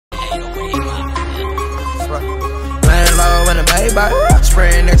Maybach,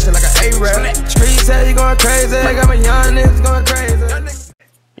 spraying that shit like an A-rap. Streets say you going crazy, got my young niggas going crazy.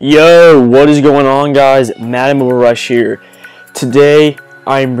 Yo, what is going on, guys? Madden Mobile Rush here. Today,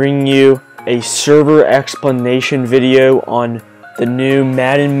 I'm bringing you a server explanation video on the new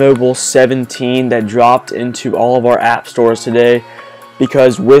Madden Mobile 17 that dropped into all of our app stores today.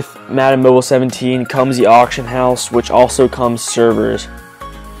 Because with Madden Mobile 17 comes the auction house, which also comes servers.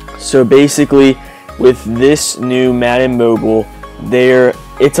 So basically, with this new Madden Mobile,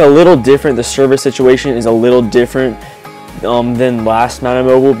 it's a little different. The server situation is a little different than last Madden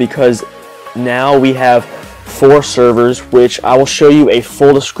Mobile, because now we have 4 servers, which I will show you a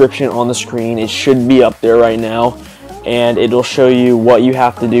full description on the screen. It should be up there right now, and it'll show you what you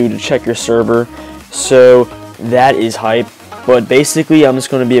have to do to check your server. So that is hype. But basically, I'm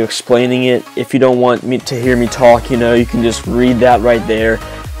just going to be explaining it. If you don't want me to hear me talk, you can just read that right there.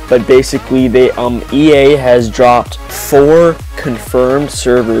 But basically, EA has dropped 4 confirmed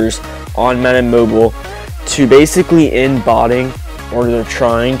servers on Madden Mobile to basically end botting, or they're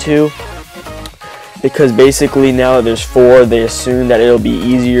trying to. Because basically now that there's 4, they assume that it'll be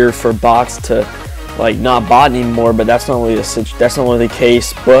easier for bots to not bot anymore. But that's not really the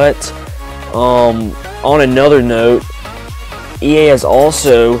case. But on another note, EA has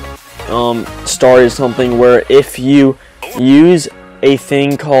also started something where if you use a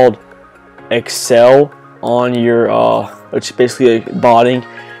thing called Excel on your, which is basically botting,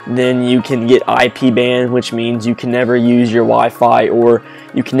 then you can get IP banned, which means you can never use your Wi-Fi, or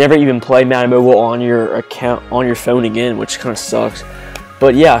you can never even play Madden Mobile on your account on your phone again, which kind of sucks.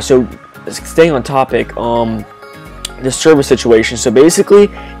 But yeah, so staying on topic, the server situation. So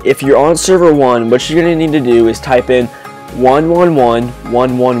basically, if you're on server 1, what you're gonna need to do is type in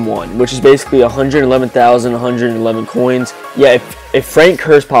 111,111, which is basically 111,111 coins. Yeah, if Frank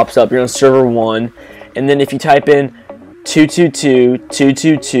Curse pops up, you're on server 1, and then if you type in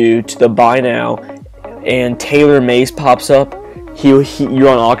 222,222 to the buy now, and Taylor Mace pops up, you're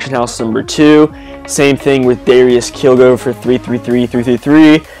on auction house number 2. Same thing with Darius Kilgo for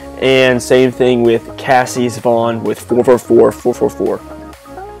 333,333, and same thing with Cassius Vaughn with 444,444.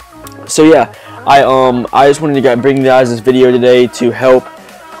 So yeah, I just wanted to bring you guys this video today to help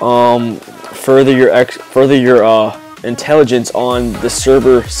further your intelligence on the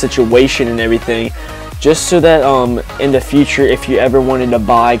server situation and everything, just so that in the future, if you ever wanted to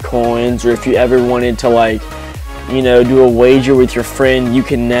buy coins, or if you ever wanted to do a wager with your friend, you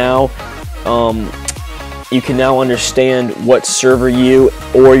can now understand what server you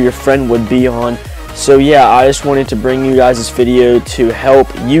or your friend would be on. So yeah, I just wanted to bring you guys this video to help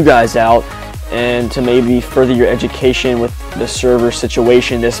you guys out, and to maybe further your education with the server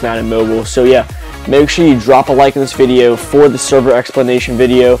situation this Madden Mobile. So yeah, make sure you drop a like in this video for the server explanation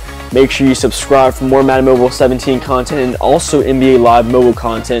video. Make sure you subscribe for more Madden Mobile 17 content, and also NBA Live mobile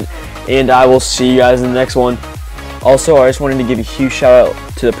content. And I will see you guys in the next one. Also, I just wanted to give a huge shout out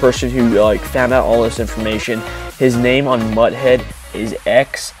to the person who found out all this information. His name on Muthead is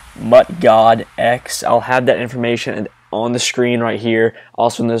xMUTGodx. I'll have that information on the screen right here,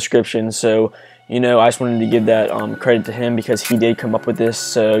 also in the description. So I just wanted to give that credit to him, because he did come up with this.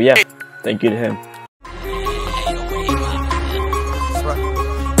 So yeah, thank you to him.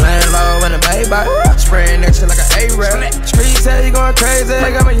 Spraying that shit like an A-rap. Streets say you going crazy,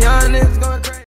 got my young niggas going